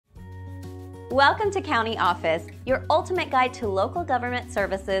Welcome to County Office, your ultimate guide to local government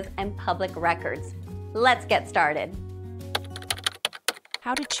services and public records. Let's get started.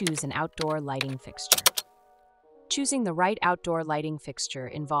 How to choose an outdoor lighting fixture. Choosing the right outdoor lighting fixture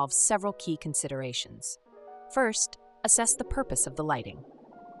involves several key considerations. First, assess the purpose of the lighting.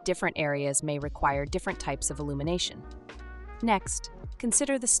 Different areas may require different types of illumination. Next,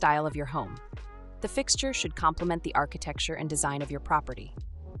 consider the style of your home. The fixture should complement the architecture and design of your property.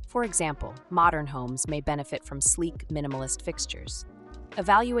 For example, modern homes may benefit from sleek, minimalist fixtures.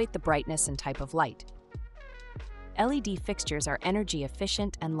 Evaluate the brightness and type of light. LED fixtures are energy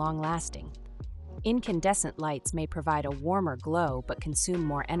efficient and long-lasting. Incandescent lights may provide a warmer glow but consume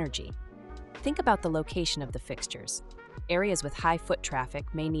more energy. Think about the location of the fixtures. Areas with high foot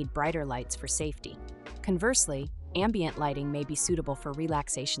traffic may need brighter lights for safety. Conversely, ambient lighting may be suitable for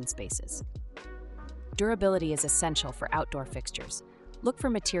relaxation spaces. Durability is essential for outdoor fixtures. Look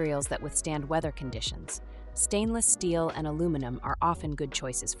for materials that withstand weather conditions. Stainless steel and aluminum are often good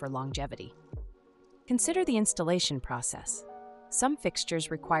choices for longevity. Consider the installation process. Some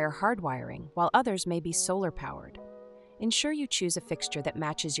fixtures require hardwiring, while others may be solar-powered. Ensure you choose a fixture that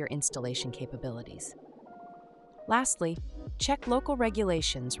matches your installation capabilities. Lastly, check local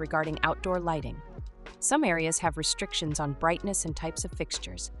regulations regarding outdoor lighting. Some areas have restrictions on brightness and types of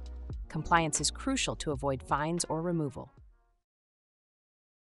fixtures. Compliance is crucial to avoid fines or removal.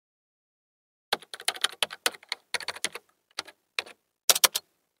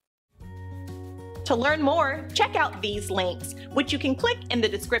 To learn more, check out these links, which you can click in the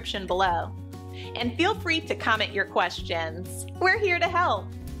description below. And feel free to comment your questions. We're here to help.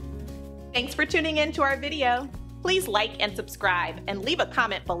 Thanks for tuning in to our video. Please like and subscribe and leave a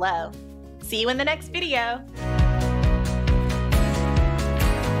comment below. See you in the next video.